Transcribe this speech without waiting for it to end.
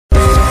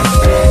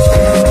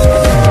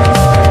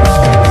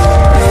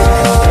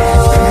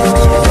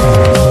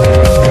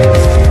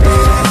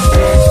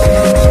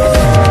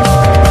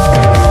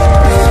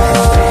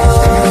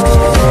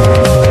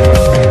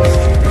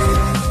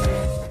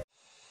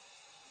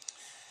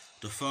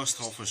The first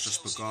half has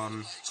just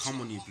begun.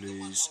 Come on you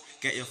Blues,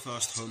 get your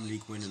first home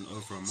league win in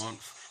over a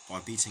month by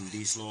beating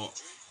these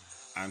lot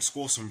and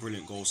score some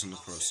brilliant goals in the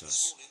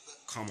process.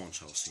 Come on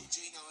Chelsea.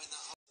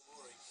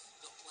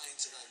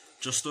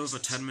 Just over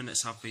 10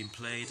 minutes have been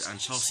played and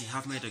Chelsea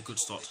have made a good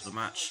start to the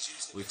match.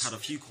 We've had a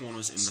few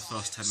corners in the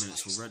first 10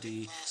 minutes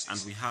already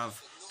and we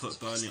have put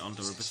Burnley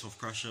under a bit of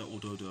pressure,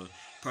 although the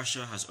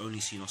pressure has only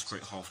seen us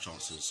create half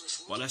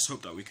chances. But let's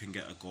hope that we can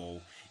get a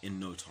goal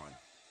in no time.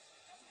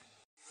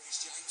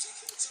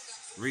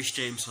 Reece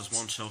James has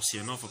won Chelsea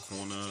another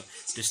corner.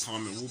 This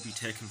time it will be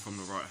taken from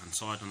the right hand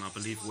side and I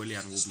believe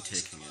Willian will be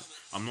taking it.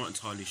 I'm not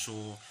entirely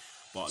sure,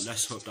 but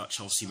let's hope that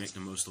Chelsea make the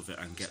most of it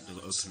and get the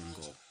opening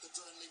goal.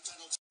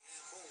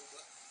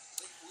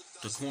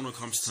 The corner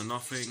comes to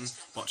nothing,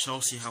 but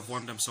Chelsea have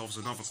won themselves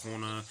another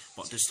corner,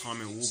 but this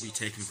time it will be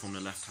taken from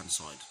the left hand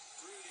side.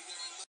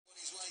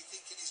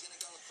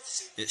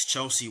 It's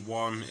Chelsea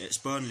 1, it's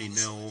Burnley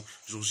 0.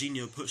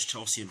 Jorginho puts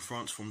Chelsea in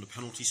front from the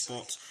penalty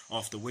spot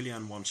after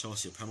Willian won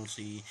Chelsea a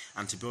penalty.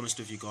 And to be honest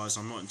with you guys,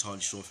 I'm not entirely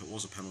sure if it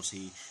was a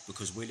penalty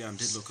because Willian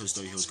did look as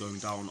though he was going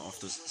down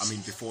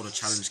before the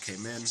challenge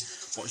came in.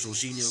 But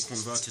Jorginho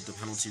converted the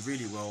penalty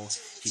really well.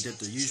 He did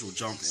the usual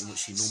jump in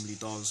which he normally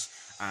does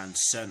and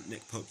sent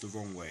Nick Pope the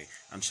wrong way.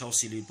 And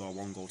Chelsea lead by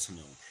 1-0.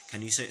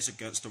 Can you say it's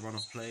against the run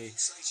of play?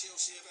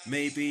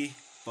 Maybe,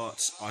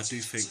 but I do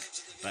think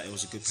that it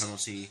was a good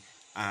penalty.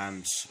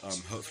 And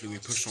hopefully we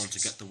push on to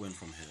get the win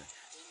from here.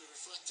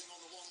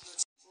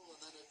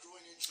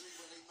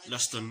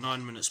 Less than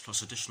 9 minutes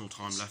plus additional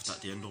time left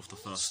at the end of the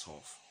first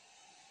half.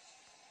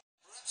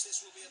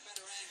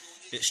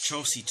 It's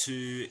Chelsea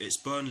 2, it's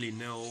Burnley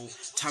 0.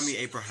 Tammy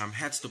Abraham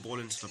heads the ball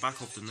into the back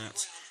of the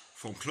net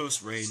from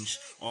close range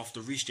after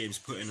Reece James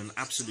put in an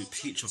absolute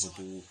peach of a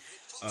ball.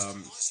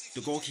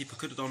 The goalkeeper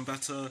could have done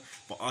better,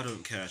 but I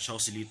don't care.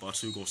 Chelsea lead by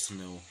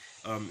 2-0.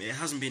 It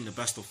hasn't been the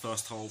best of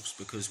first halves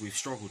because we've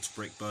struggled to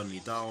break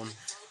Burnley down,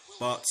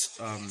 but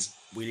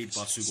we lead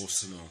by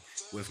 2-0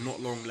 with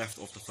not long left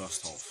of the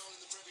first half.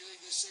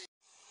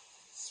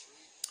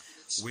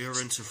 We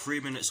are into 3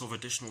 minutes of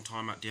additional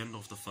time at the end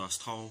of the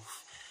first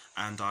half,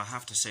 and I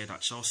have to say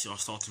that Chelsea are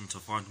starting to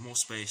find more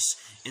space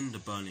in the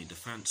Burnley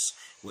defence,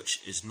 which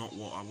is not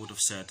what I would have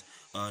said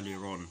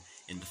earlier on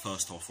in the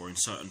first half or in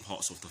certain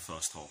parts of the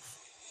first half.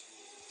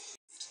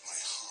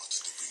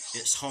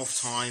 It's half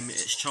time,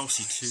 it's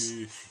Chelsea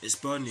 2, it's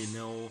Burnley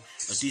 0,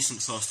 a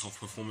decent first half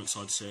performance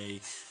I'd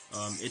say.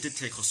 It did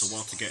take us a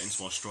while to get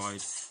into our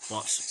stride,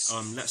 but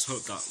let's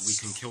hope that we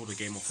can kill the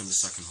game off in the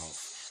second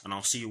half. And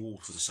I'll see you all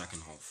for the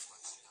second half.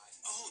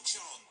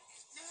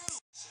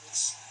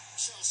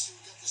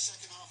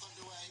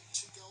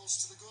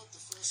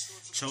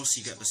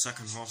 Chelsea get the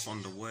second half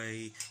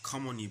underway.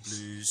 Come on you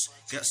Blues,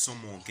 get some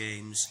more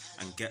games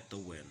and get the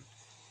win.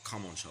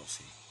 Come on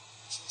Chelsea.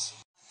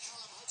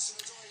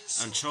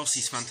 And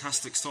Chelsea's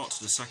fantastic start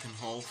to the second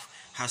half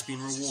has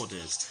been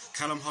rewarded.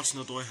 Callum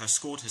Hudson-Odoi has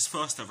scored his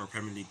first ever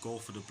Premier League goal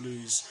for the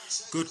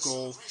Blues. Good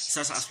goal.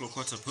 Cesar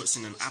Azpilicueta puts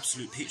in an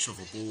absolute peach of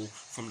a ball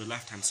from the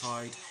left hand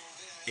side.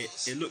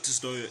 It looked as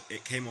though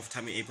it came off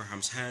Tammy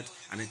Abraham's head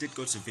and it did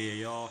go to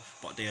VAR,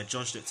 but they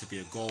adjudged it to be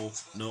a goal,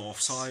 no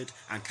offside.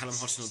 And Callum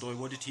Hudson-Odoi,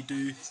 what did he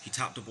do? He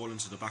tapped the ball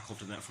into the back of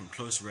the net from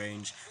close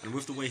range, and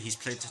with the way he's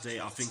played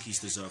today, I think he's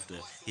deserved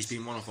it. He's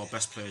been one of our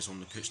best players on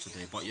the pitch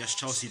today. But yes,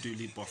 Chelsea do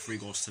lead by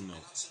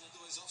 3-0.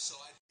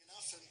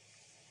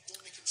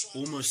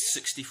 Almost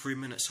 63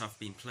 minutes have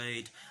been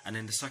played, and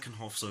in the second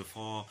half so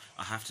far,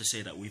 I have to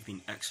say that we've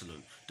been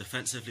excellent.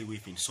 Defensively,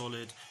 we've been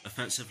solid.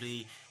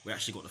 Offensively, we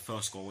actually got the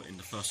first goal in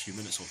the first few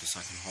minutes of the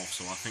second half,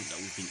 so I think that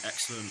we've been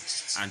excellent,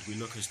 and we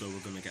look as though we're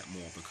going to get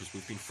more because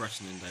we've been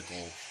threatening their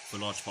goal for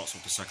large parts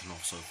of the second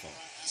half so far.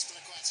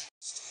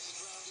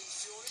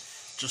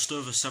 Just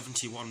over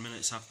 71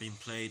 minutes have been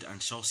played, and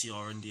Chelsea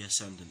are in the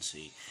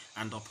ascendancy,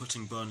 and are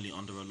putting Burnley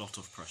under a lot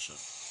of pressure.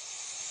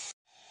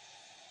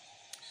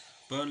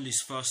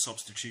 Burnley's first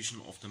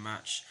substitution of the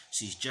match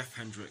sees Jeff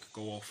Hendrick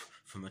go off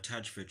for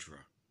Matej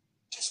Vydra.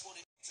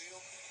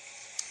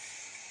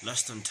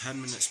 Less than 10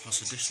 minutes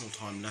plus additional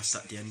time left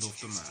at the end of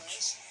the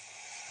match.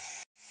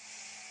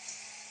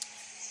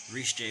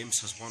 Reece James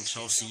has won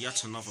Chelsea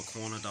yet another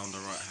corner down the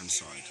right hand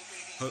side.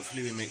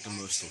 Hopefully we make the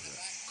most of it.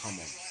 Come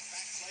on.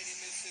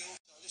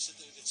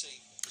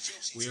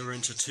 We are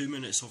into 2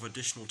 minutes of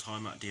additional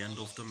time at the end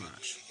of the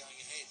match.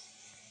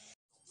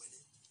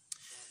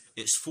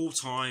 It's full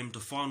time,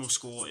 the final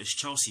score is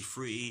Chelsea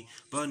 3,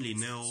 Burnley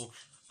 0,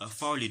 a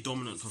thoroughly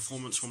dominant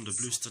performance from the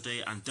Blues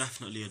today and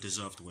definitely a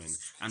deserved win,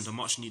 and a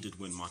much needed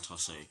win might I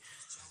say.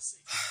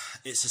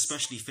 It's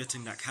especially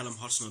fitting that Callum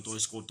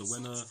Hudson-Odoi scored the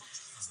winner,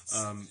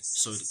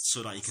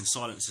 so that he can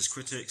silence his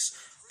critics,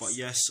 but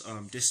yes,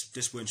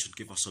 this win should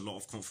give us a lot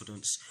of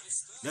confidence.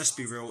 Let's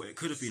be real, it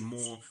could have been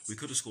more, we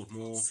could have scored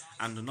more,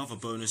 and another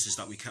bonus is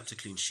that we kept a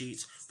clean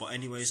sheet, but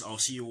anyways, I'll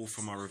see you all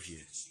for my review.